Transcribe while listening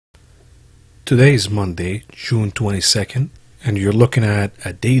Today is Monday, June 22nd, and you're looking at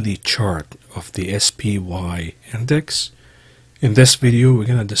a daily chart of the SPY index. In this video, we're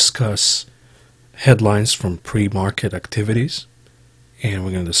going to discuss headlines from pre-market activities, and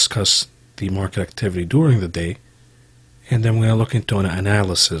we're going to discuss the market activity during the day, and then we're going to look into an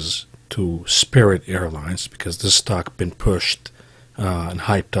analysis to Spirit Airlines because this stock been pushed and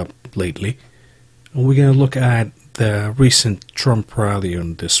hyped up lately. And we're going to look at the recent Trump rally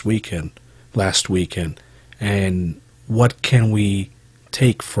on last weekend, and what can we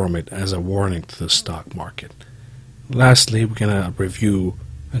take from it as a warning to the stock market. Lastly, we're going to review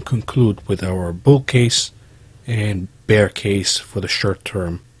and conclude with our bull case and bear case for the short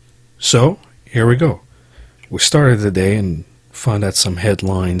term. So, here we go. We started the day and found out some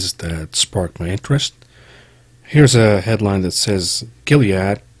headlines that sparked my interest. Here's a headline that says,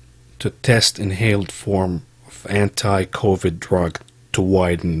 Gilead to test inhaled form of anti-COVID drug to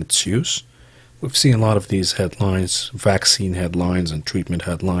widen its use. We've seen a lot of these headlines, vaccine headlines and treatment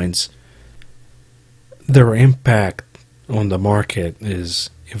headlines. Their impact on the market is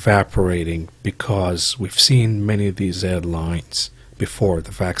evaporating because we've seen many of these headlines before,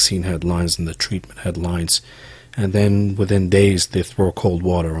 the vaccine headlines and the treatment headlines, and then within days they throw cold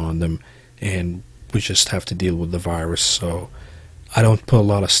water on them and we just have to deal with the virus. So I don't put a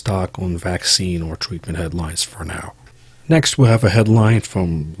lot of stock on vaccine or treatment headlines for now. Next we have a headline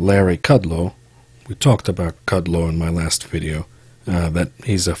from Larry Kudlow. We talked about Kudlow in my last video, that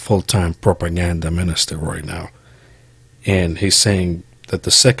he's a full-time propaganda minister right now. And he's saying that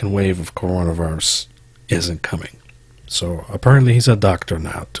the second wave of coronavirus isn't coming. So apparently he's a doctor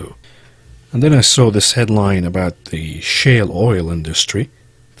now too. And then I saw this headline about the shale oil industry,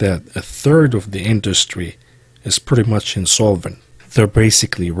 that a third of the industry is pretty much insolvent. They're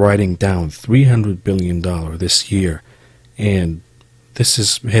basically writing down $300 billion this year, and this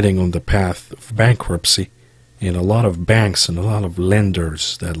is heading on the path of bankruptcy, and a lot of banks and a lot of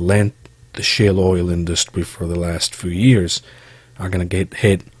lenders that lent the shale oil industry for the last few years are going to get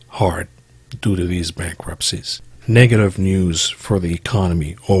hit hard due to these bankruptcies. Negative news for the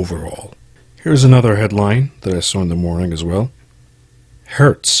economy overall. Here's another headline that I saw in the morning as well.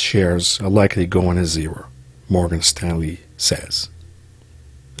 Hertz shares are likely going to zero, Morgan Stanley says.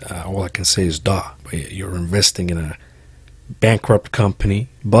 All I can say is duh, but you're investing in a bankrupt company,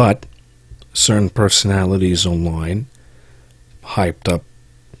 but certain personalities online hyped up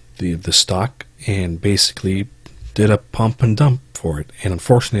the stock and basically did a pump and dump for it. And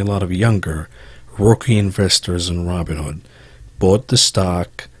unfortunately, a lot of younger rookie investors in Robinhood bought the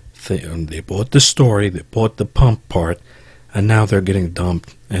stock, they bought the story, they bought the pump part, and now they're getting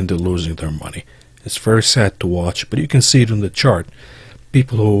dumped and they're losing their money. It's very sad to watch, but you can see it in the chart.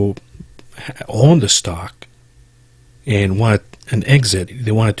 People who own the stock and wanted an exit,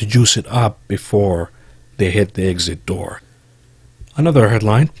 they wanted to juice it up before they hit the exit door. Another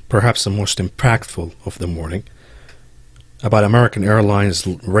headline, perhaps the most impactful of the morning, about American Airlines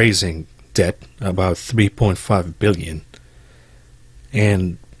raising debt, about $3.5 billion.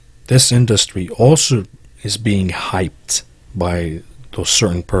 And this industry also is being hyped by those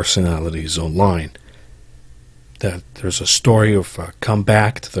certain personalities online. That there's a story of a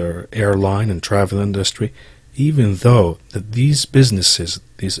comeback to the airline and travel industry, even though that these businesses,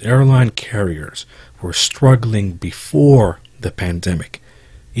 these airline carriers, were struggling before the pandemic,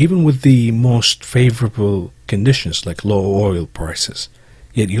 even with the most favorable conditions like low oil prices.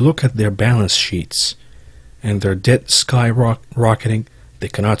 Yet you look at their balance sheets and their debt skyrocketing, they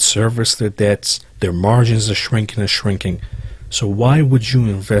cannot service their debts, their margins are shrinking and shrinking. So why would you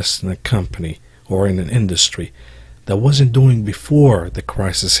invest in a company or in an industry that wasn't doing before the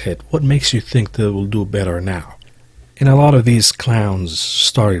crisis hit? What makes you think they will do better now? And a lot of these clowns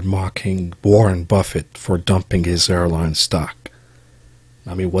started mocking Warren Buffett for dumping his airline stock.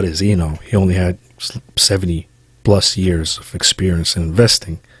 I mean, what does he know? He only had 70 plus years of experience in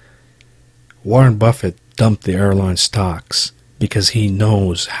investing. Warren Buffett dumped the airline stocks because he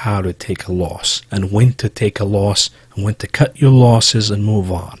knows how to take a loss and when to take a loss and when to cut your losses and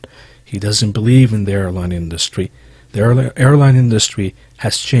move on. He doesn't believe in the airline industry. The airline industry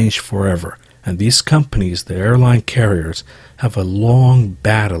has changed forever, and these companies, the airline carriers, have a long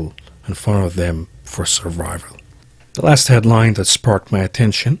battle in front of them for survival. The last headline that sparked my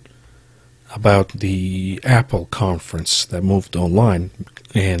attention about the Apple conference that moved online,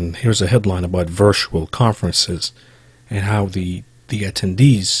 and here's a headline about virtual conferences and how the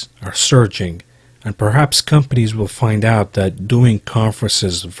attendees are surging, and perhaps companies will find out that doing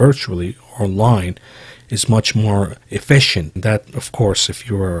conferences virtually or online is much more efficient. That, of course, if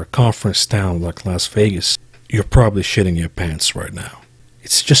you're a conference town like Las Vegas, you're probably shitting your pants right now.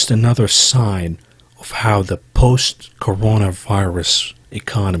 It's just another sign of how the post-coronavirus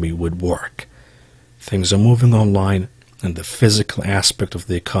economy would work. Things are moving online, and the physical aspect of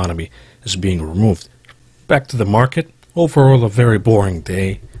the economy is being removed. Back to the market. Overall, a very boring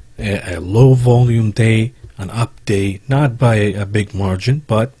day, a low volume day, an up day, not by a big margin,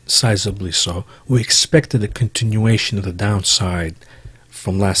 but sizably so. We expected a continuation of the downside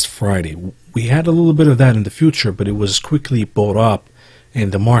from last Friday. We had a little bit of that in the future, but it was quickly bought up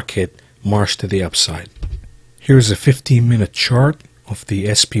and the market marched to the upside. Here's a 15-minute chart of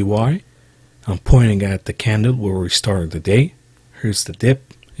the SPY. I'm pointing at the candle where we started the day. Here's the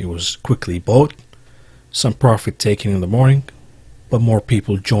dip. It was quickly bought. Some profit taken in the morning, but more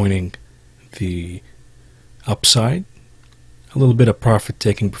people joining the upside. A little bit of profit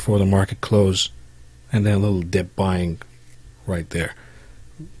taking before the market closed, and then a little dip buying right there.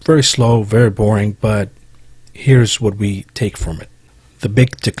 Very slow, very boring, but here's what we take from it. The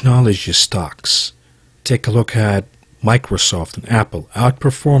big technology stocks. Take a look at Microsoft and Apple.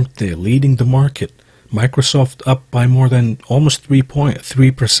 Outperformed, they're leading the market. Microsoft up by more than almost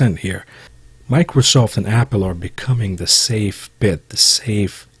 3% here. Microsoft and Apple are becoming the safe bet, the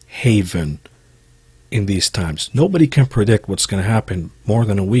safe haven in these times. Nobody can predict what's going to happen more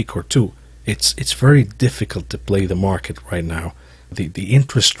than a week or two. It's very difficult to play the market right now. The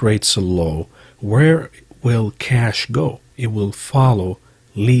interest rates are low. Where will cash go? It will follow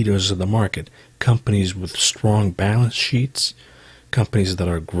leaders of the market. Companies with strong balance sheets, companies that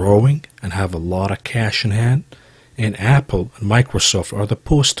are growing and have a lot of cash in hand. And Apple and Microsoft are the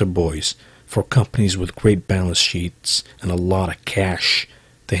poster boys for companies with great balance sheets and a lot of cash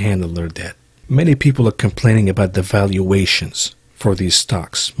to handle their debt. Many people are complaining about the valuations for these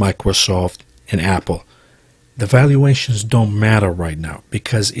stocks, Microsoft and Apple. The valuations don't matter right now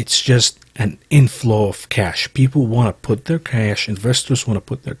because it's just an inflow of cash. People want to put their cash, investors want to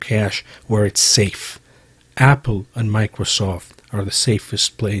put their cash where it's safe. Apple and Microsoft are the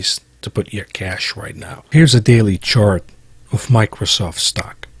safest place to put your cash right now. Here's a daily chart of Microsoft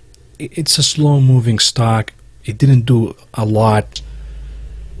stock. It's a slow-moving stock. It didn't do a lot.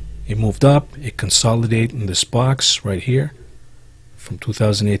 It moved up. It consolidated in this box right here. From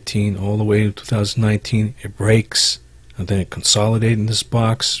 2018 all the way to 2019, it breaks. And then it consolidated in this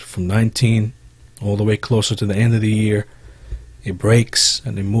box from 19 all the way closer to the end of the year. It breaks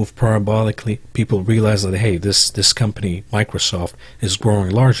and it moved parabolically. People realize that, hey, this company, Microsoft, is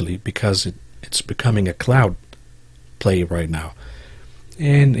growing largely because it's becoming a cloud play right now.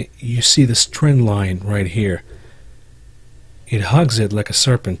 And you see this trend line right here. It hugs it like a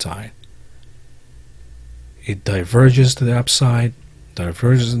serpentine. It diverges to the upside,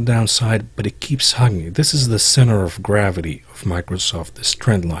 diverges to the downside, but it keeps hugging it. This is the center of gravity of Microsoft, this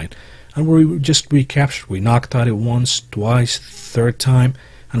trend line. And we just recaptured. We knocked out it once, twice, third time,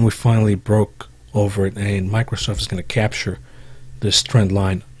 and we finally broke over it. And Microsoft is going to capture this trend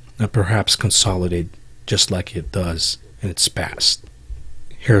line and perhaps consolidate just like it does in its past.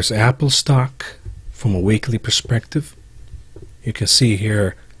 Here's Apple stock from a weekly perspective. You can see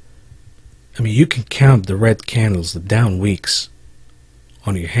here, I mean, you can count the red candles, the down weeks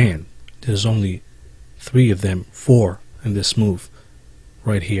on your hand. There's only 3 of them, 4 in this move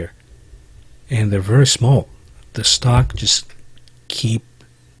right here. And they're very small. The stock just keep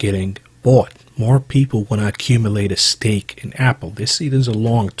getting bought. More people want to accumulate a stake in Apple. They see it as a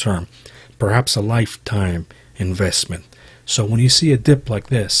long-term, perhaps a lifetime investment. So when you see a dip like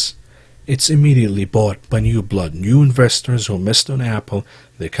this, it's immediately bought by new blood. New investors who missed on Apple,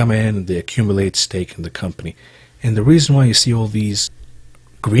 they come in and they accumulate stake in the company. And the reason why you see all these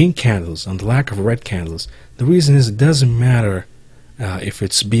green candles and the lack of red candles, the reason is it doesn't matter if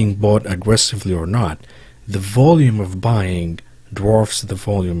it's being bought aggressively or not. The volume of buying dwarfs the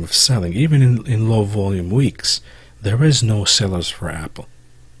volume of selling. Even in low volume weeks, there is no sellers for Apple.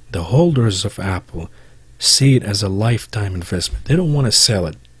 The holders of Apple see it as a lifetime investment. They don't want to sell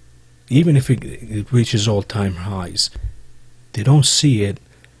it, even if it reaches all-time highs. They don't see it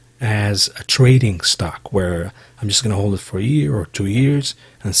as a trading stock where I'm just going to hold it for a year or 2 years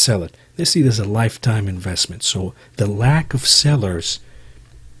and sell it. They see it as a lifetime investment. So the lack of sellers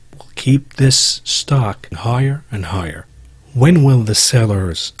will keep this stock higher and higher. When will the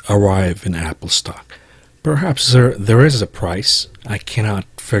sellers arrive in Apple stock? Perhaps there is a price. I cannot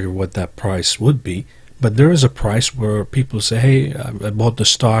figure what that price would be. But there is a price where people say, hey, I bought the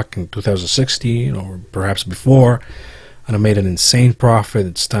stock in 2016 or perhaps before, and I made an insane profit.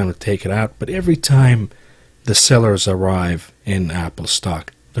 It's time to take it out. But every time the sellers arrive in Apple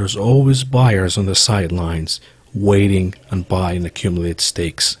stock, there's always buyers on the sidelines waiting and buy and accumulate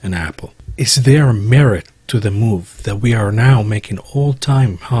stakes in Apple. Is there merit to the move that we are now making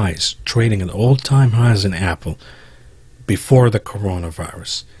all-time highs, trading at all-time highs in Apple before the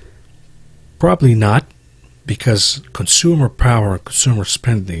coronavirus? Probably not, because consumer power and consumer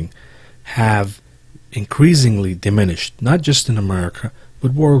spending have increasingly diminished, not just in America,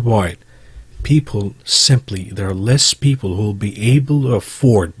 but worldwide. People simply, there are less people who will be able to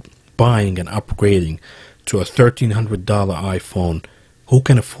afford buying and upgrading to a $1,300 iPhone. Who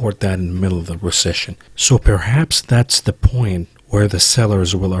can afford that in the middle of the recession? So perhaps that's the point where the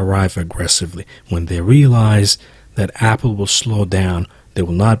sellers will arrive aggressively. When they realize that Apple will slow down, they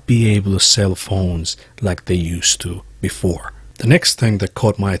will not be able to sell phones like they used to before. The next thing that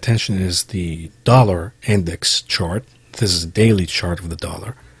caught my attention is the dollar index chart. This is a daily chart of the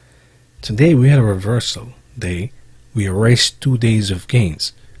dollar. Today we had a reversal day. We erased 2 days of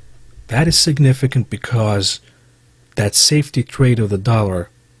gains. That is significant because that safety trade of the dollar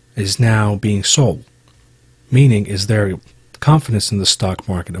is now being sold. Meaning, is there confidence in the stock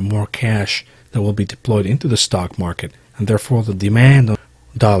market and more cash that will be deployed into the stock market, and therefore the demand on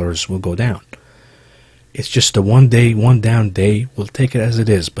dollars will go down. It's just a one down day. We'll take it as it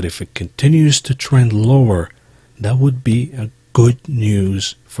is. But if it continues to trend lower, that would be a good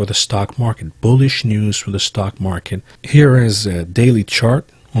news for the stock market, bullish news for the stock market. Here is a daily chart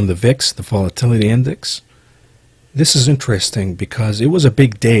on the VIX, the volatility index. This is interesting because it was a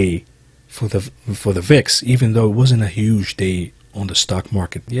big day for the VIX, even though it wasn't a huge day on the stock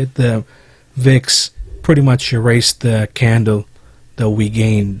market. Yet the VIX pretty much erased the candle that we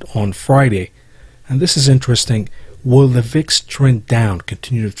gained on Friday. And this is interesting. Will the VIX trend down,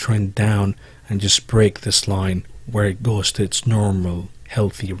 continue to trend down, and just break this line where it goes to its normal,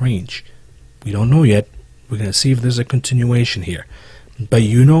 healthy range? We don't know yet. We're going to see if there's a continuation here. But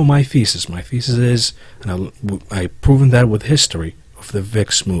you know my thesis. My thesis is, and I've proven that with history of the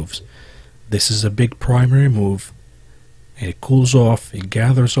VIX moves. This is a big primary move, and it cools off. It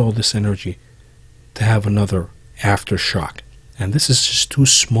gathers all this energy to have another aftershock. And this is just too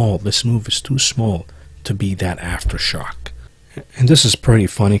small. This move is too small to be that aftershock. And this is pretty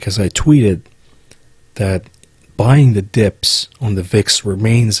funny because I tweeted that buying the dips on the VIX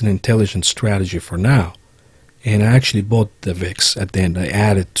remains an intelligent strategy for now. And I actually bought the VIX at the end. I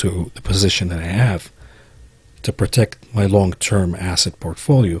added to the position that I have to protect my long-term asset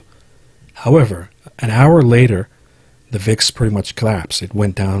portfolio. However, an hour later, the VIX pretty much collapsed. It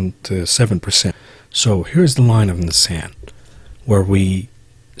went down to 7%. So here's the line in the sand where we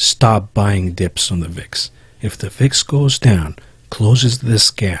stop buying dips on the VIX. If the VIX goes down, closes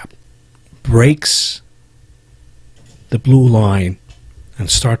this gap, breaks the blue line, and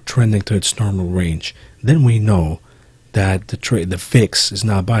start trending to its normal range, then we know that the VIX is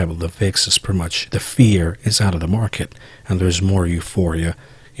not viable. The VIX is pretty much, the fear is out of the market, and there's more euphoria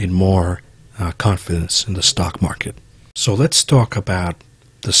and more confidence in the stock market. So let's talk about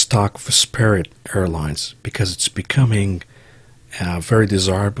the stock for Spirit Airlines, because it's becoming a very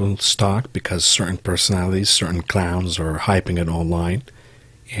desirable stock because certain personalities, certain clowns are hyping it online,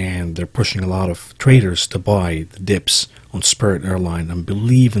 and they're pushing a lot of traders to buy the dips on Spirit Airline and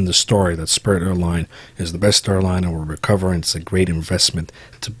believe in the story that Spirit Airline is the best airline and will recover, and it's a great investment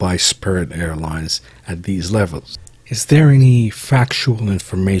to buy Spirit Airlines at these levels. Is there any factual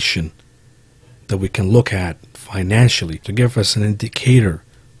information that we can look at financially to give us an indicator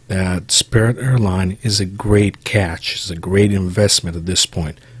that Spirit Airline is a great catch, is a great investment at this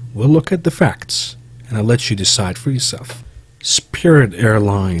point? We'll look at the facts, and I'll let you decide for yourself. Spirit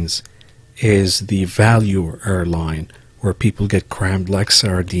Airlines is the value airline where people get crammed like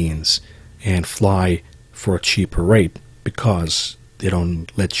sardines and fly for a cheaper rate because they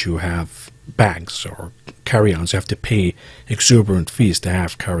don't let you have bags or carry-ons. You have to pay exuberant fees to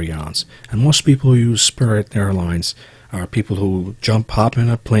have carry-ons. And most people who use Spirit Airlines are people who hop in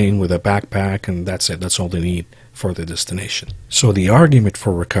a plane with a backpack, and that's it. That's all they need for the destination. So the argument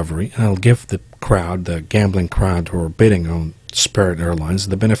for recovery, and I'll give the crowd, the gambling crowd who are bidding on Spirit Airlines,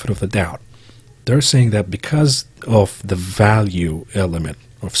 the benefit of the doubt. They're saying that because of the value element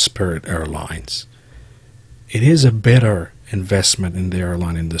of Spirit Airlines, it is a better investment in the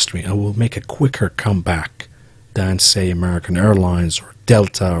airline industry and will make a quicker comeback than, say, American Airlines or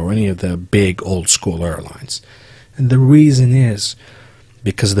Delta or any of the big old school airlines. And the reason is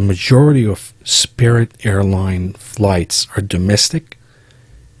because the majority of Spirit Airline flights are domestic,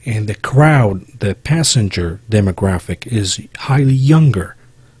 and the crowd, the passenger demographic, is highly younger,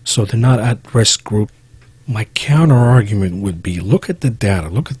 so they're not at-risk group. My counter-argument would be, look at the data,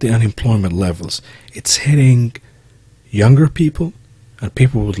 look at the unemployment levels. It's hitting younger people and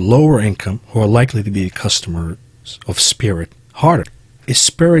people with lower income who are likely to be customers of Spirit harder. Is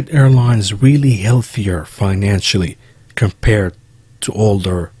Spirit Airlines really healthier financially compared to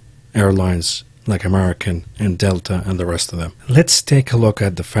older airlines like American and Delta and the rest of them? Let's take a look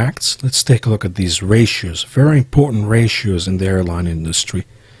at the facts. Let's take a look at these ratios, very important ratios in the airline industry.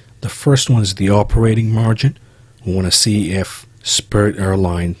 The first one is the operating margin. We want to see if Spirit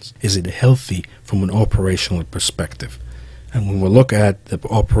Airlines is it healthy from an operational perspective. And when we look at the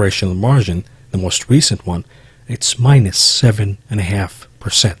operational margin, the most recent one, it's minus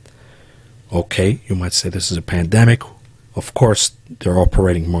 7.5%. Okay, you might say this is a pandemic. Of course, their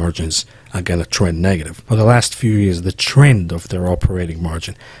operating margins are going to trend negative. For the last few years, the trend of their operating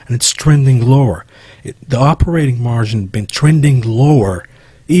margin, and it's trending lower. The operating margin been trending lower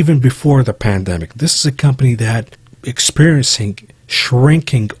even before the pandemic. This is a company that experiencing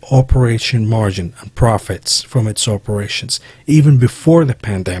shrinking operation margin and profits from its operations even before the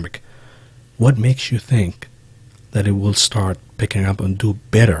pandemic. What makes you think that it will start picking up and do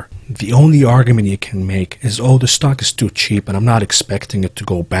better? The only argument you can make is, oh, the stock is too cheap and I'm not expecting it to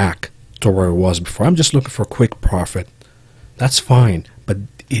go back to where it was before. I'm just looking for a quick profit. That's fine, but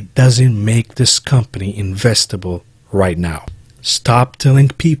it doesn't make this company investable right now. Stop telling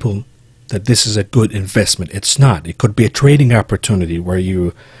people that this is a good investment. It's not. It could be a trading opportunity where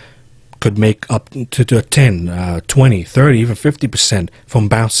you could make up to 10, 20, 30, even 50% from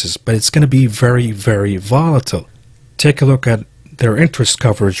bounces, but it's going to be very, very volatile. Take a look at their interest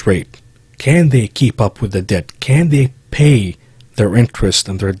coverage rate. Can they keep up with the debt? Can they pay their interest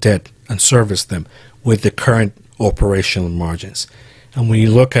and their debt and service them with the current operational margins? And when you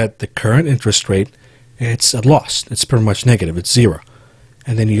look at the current interest rate, it's a loss. It's pretty much negative. It's zero.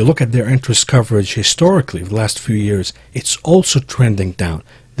 And then you look at their interest coverage historically, the last few years, it's also trending down.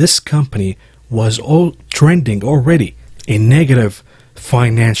 This company was all trending already in negative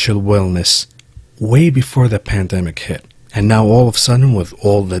financial wellness way before the pandemic hit. And now all of a sudden, with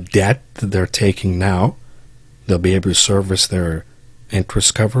all the debt that they're taking now, they'll be able to service their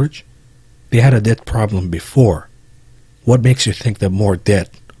interest coverage. They had a debt problem before. What makes you think that more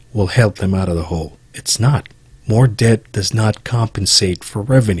debt will help them out of the hole? It's not. More debt does not compensate for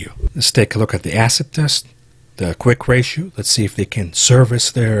revenue. Let's take a look at the asset test, the quick ratio. Let's see if they can service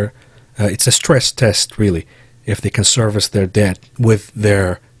their, it's a stress test really, if they can service their debt with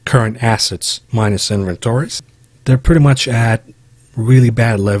their current assets minus inventories. They're pretty much at really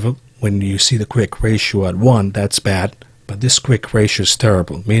bad level. When you see the quick ratio at 1, that's bad. But this quick ratio is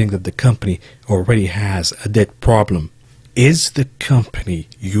terrible, meaning that the company already has a debt problem. Is the company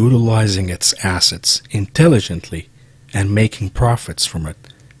utilizing its assets intelligently and making profits from it?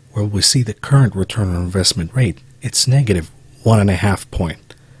 Well, we see the current return on investment rate. It's negative 1.5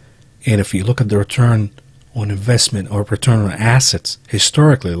 point. And if you look at the return on investment or return on assets,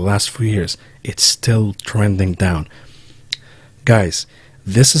 historically, the last few years, it's still trending down. Guys,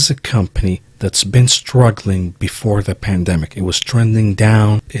 this is a company that's been struggling before the pandemic. It was trending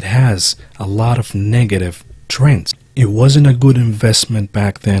down. It has a lot of negative trends. It wasn't a good investment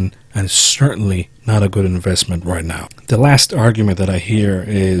back then, and it's certainly not a good investment right now. The last argument that I hear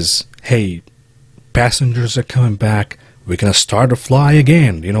is, hey, passengers are coming back. We're going to start to fly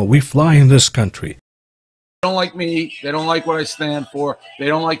again. You know, we fly in this country. They don't like me. They don't like what I stand for. They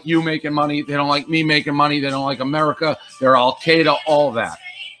don't like you making money. They don't like me making money. They don't like America. They're Al-Qaeda, all that.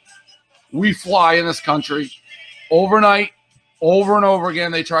 We fly in this country overnight, over and over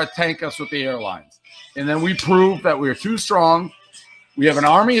again. They try to tank us with the airlines. And then we prove that we're too strong. We have an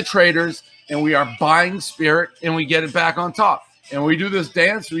army of traders, and we are buying Spirit, and we get it back on top. And we do this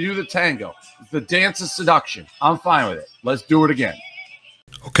dance. We do the tango. The dance is seduction. I'm fine with it. Let's do it again.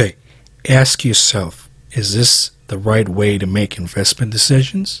 Okay, ask yourself, is this the right way to make investment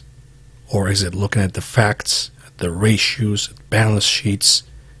decisions? Or is it looking at the facts, at the ratios, at balance sheets,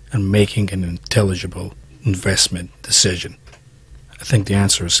 and making an intelligible investment decision? I think the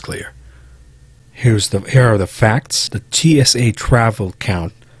answer is clear. Here are the facts. The TSA travel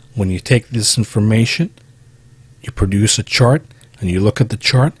count, when you take this information, you produce a chart, and you look at the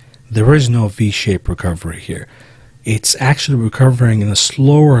chart, there is no V-shaped recovery here. It's actually recovering in a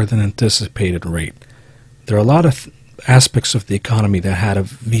slower than anticipated rate. There are a lot of aspects of the economy that had a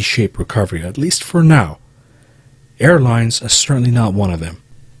V-shaped recovery, at least for now. Airlines are certainly not one of them.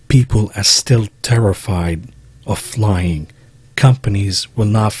 People are still terrified of flying. Companies will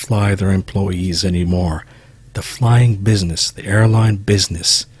not fly their employees anymore. The flying business, the airline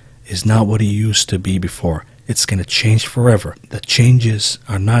business, is not what it used to be before. It's going to change forever. The changes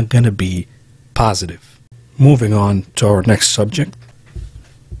are not going to be positive. Moving on to our next subject.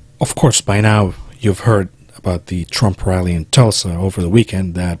 Of course, by now you've heard about the Trump rally in Tulsa over the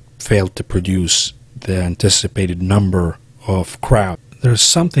weekend that failed to produce the anticipated number of crowd. there's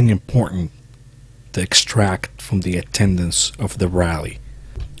something important to extract from the attendance of the rally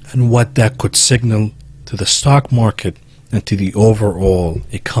and what that could signal to the stock market and to the overall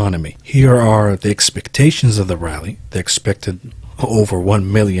economy. Here are the expectations of the rally. They expected over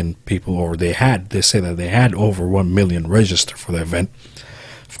 1 million people, or they say that they had over 1 million registered for the event.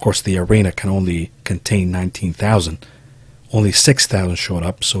 Of course, the arena can only contain 19,000. Only 6,000 showed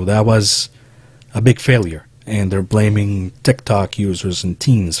up, so that was a big failure. And they're blaming TikTok users and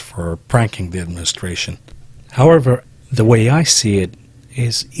teens for pranking the administration. However, the way I see it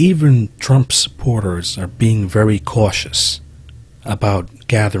is even Trump supporters are being very cautious about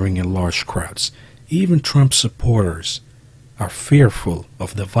gathering in large crowds. Even Trump supporters are fearful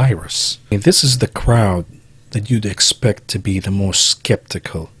of the virus. And this is the crowd that you'd expect to be the most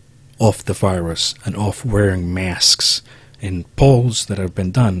skeptical of the virus and of wearing masks. In polls that have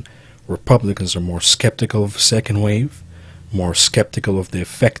been done, Republicans are more skeptical of a second wave, more skeptical of the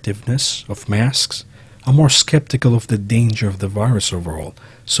effectiveness of masks, are more skeptical of the danger of the virus overall.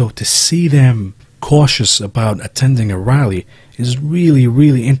 So to see them cautious about attending a rally is really,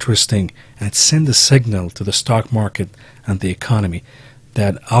 really interesting, and it sends a signal to the stock market and the economy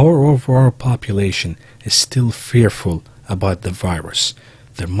that our overall population is still fearful about the virus.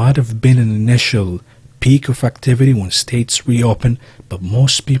 There might have been an initial peak of activity when states reopen, but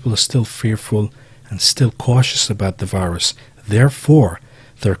most people are still fearful and still cautious about the virus. Therefore,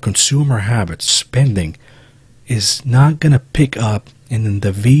 their consumer habits, spending, is not going to pick up in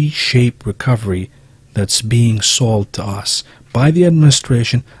the V-shaped recovery that's being sold to us by the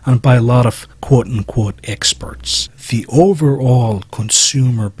administration and by a lot of quote-unquote experts. The overall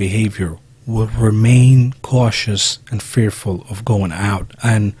consumer behavior will remain cautious and fearful of going out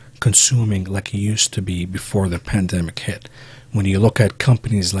and consuming like it used to be before the pandemic hit. When you look at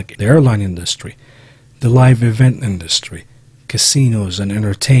companies like the airline industry, the live event industry, casinos and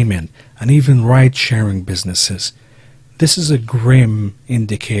entertainment, and even ride-sharing businesses, this is a grim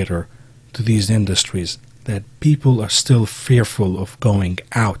indicator to these industries that people are still fearful of going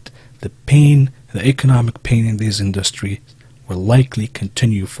out. The pain, the economic pain in these industries will likely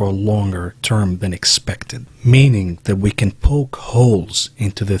continue for a longer term than expected, meaning that we can poke holes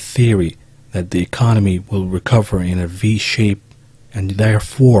into the theory that the economy will recover in a V shape, and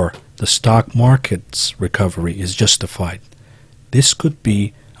therefore the stock market's recovery is justified. This could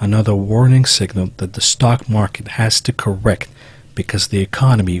be another warning signal that the stock market has to correct because the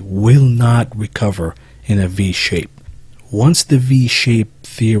economy will not recover in a V shape. Once the V shape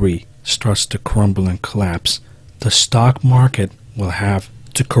theory starts to crumble and collapse, the stock market will have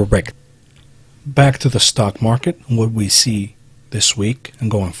to correct. Back to the stock market and what we see this week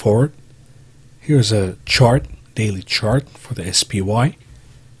and going forward. Here's a chart, daily chart for the SPY.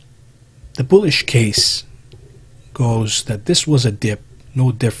 The bullish case goes that this was a dip,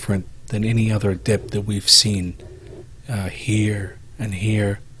 no different than any other dip that we've seen here and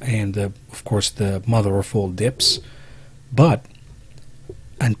here, and of course the mother of all dips. But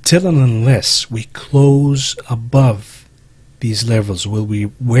until and unless we close above these levels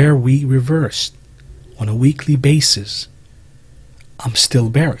where we reversed on a weekly basis, I'm still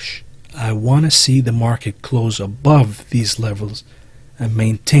bearish. I want to see the market close above these levels and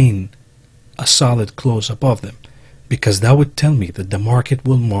maintain a solid close above them, because that would tell me that the market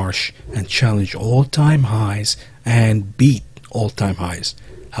will march and challenge all-time highs and beat all-time highs.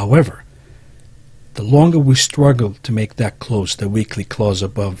 However, the longer we struggle to make that close, the weekly close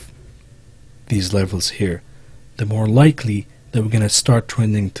above these levels here, the more likely that we're going to start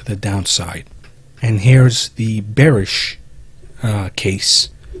trending to the downside. And here's the bearish case,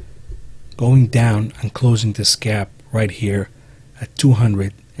 going down and closing this gap right here at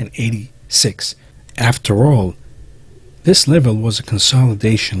 286. After all, this level was a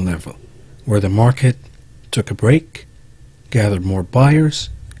consolidation level where the market took a break, gathered more buyers,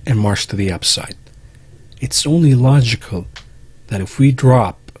 and marched to the upside. It's only logical that if we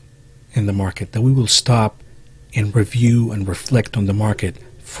drop in the market, that we will stop and review and reflect on the market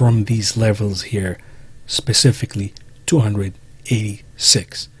from these levels here, specifically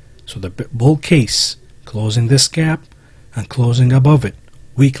 286. So the bull case, closing this gap and closing above it,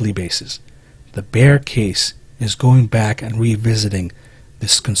 weekly basis. The bear case is going back and revisiting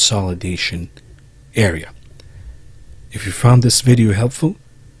this consolidation area. If you found this video helpful,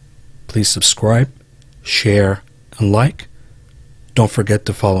 please subscribe, share, and like. Don't forget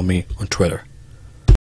to follow me on Twitter.